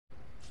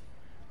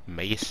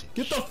Mason.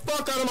 Get the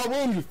fuck out of my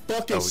room, you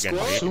fucking squirrel!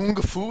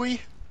 Sungafui?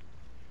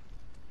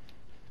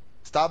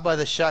 Stop by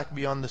the shack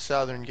beyond the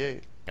southern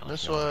gate.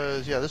 This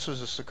was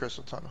just the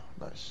crystal tunnel.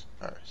 Nice.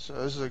 Alright, so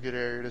this is a good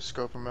area to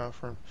scope them out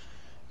from.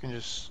 You can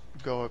just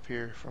go up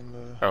here from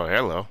the... Oh,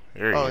 hello.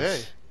 Here he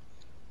is. Hey.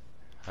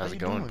 How's it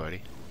going,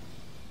 buddy?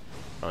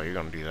 Oh, you're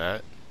gonna do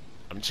that?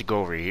 I'm just go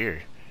over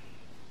here.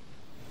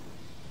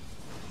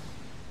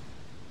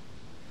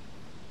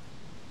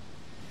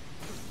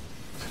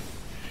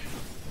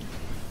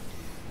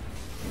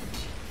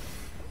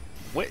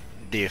 What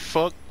the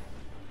fuck?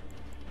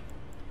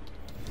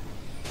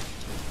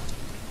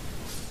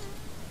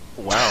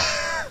 Wow.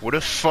 What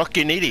a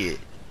fucking idiot.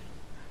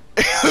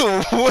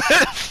 What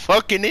a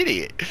fucking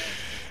idiot.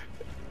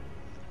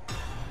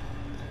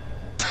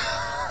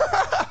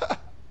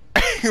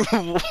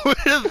 What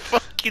a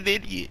fucking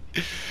idiot.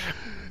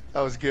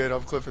 That was good.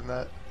 I'm clipping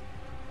that.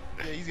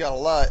 Yeah, he's got a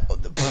lot.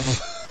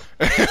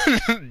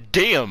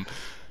 Damn.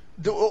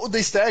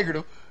 They staggered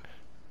him.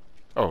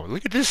 Oh,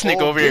 look at this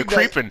nigga over here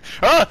creeping.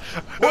 Ah!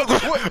 What?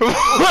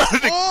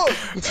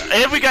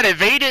 And we got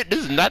invaded?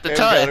 This is not the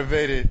time. We got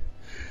invaded.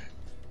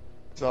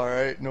 It's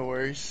alright, no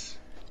worries.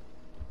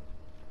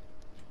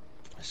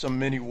 Some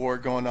mini war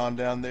going on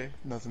down there.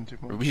 Nothing too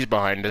much. He's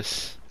behind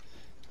us.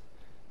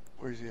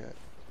 Where's he at?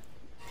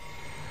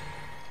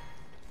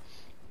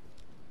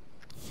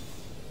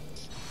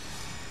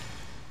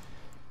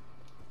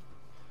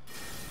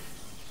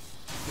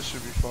 This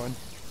should be fun.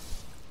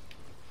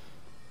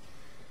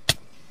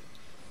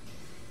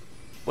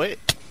 What?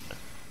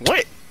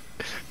 What?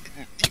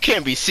 You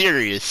can't be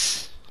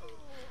serious.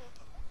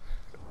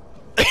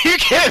 You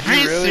can't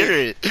be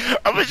serious.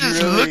 I'm gonna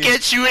just look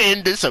at you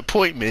in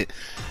disappointment.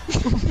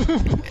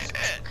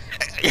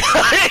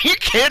 You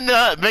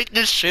cannot make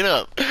this shit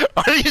up.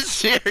 Are you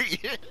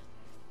serious?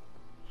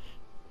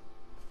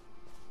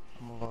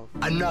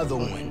 Another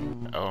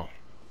one. Oh.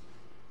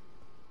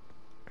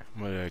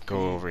 I'm gonna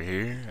go over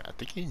here. I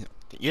think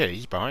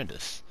he's behind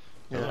us.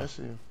 Yeah, I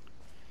see him.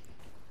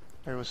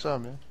 Hey, what's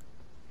up, man?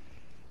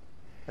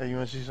 Hey, you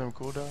wanna see something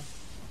cool, dog?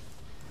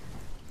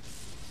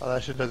 Oh,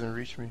 that shit doesn't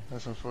reach me.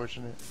 That's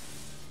unfortunate.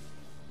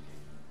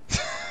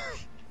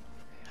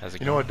 How's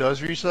it You know what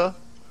does reach, though?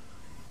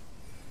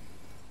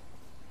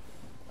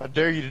 I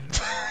dare you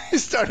to... You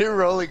started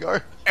rolling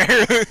hard.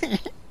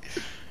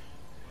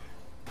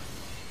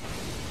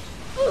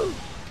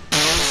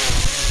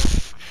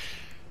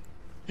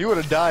 He would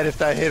have died if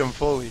that hit him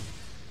fully.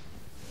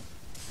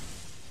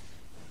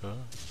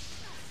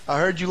 I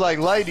heard you like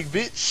lightning,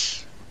 bitch.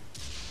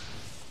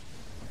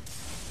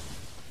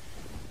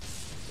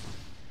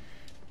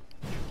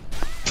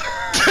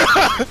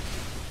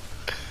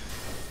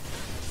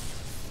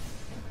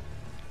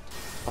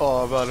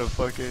 Oh, I'm about to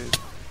fucking...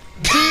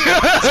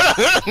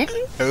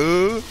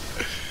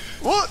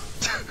 What?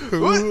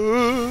 What?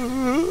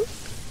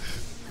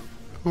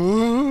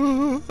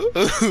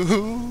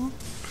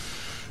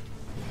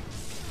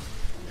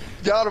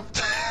 Got him.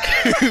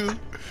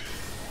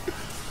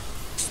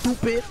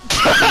 Stupid.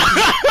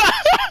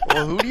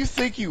 Well, who do you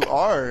think you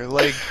are?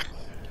 Like,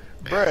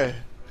 bruh.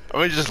 I'm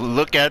gonna just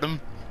look at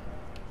him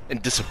in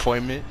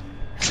disappointment.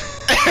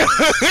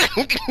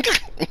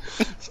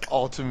 It's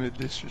ultimate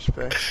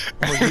disrespect.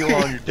 I'm gonna heal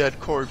on your dead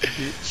corpse,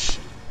 bitch.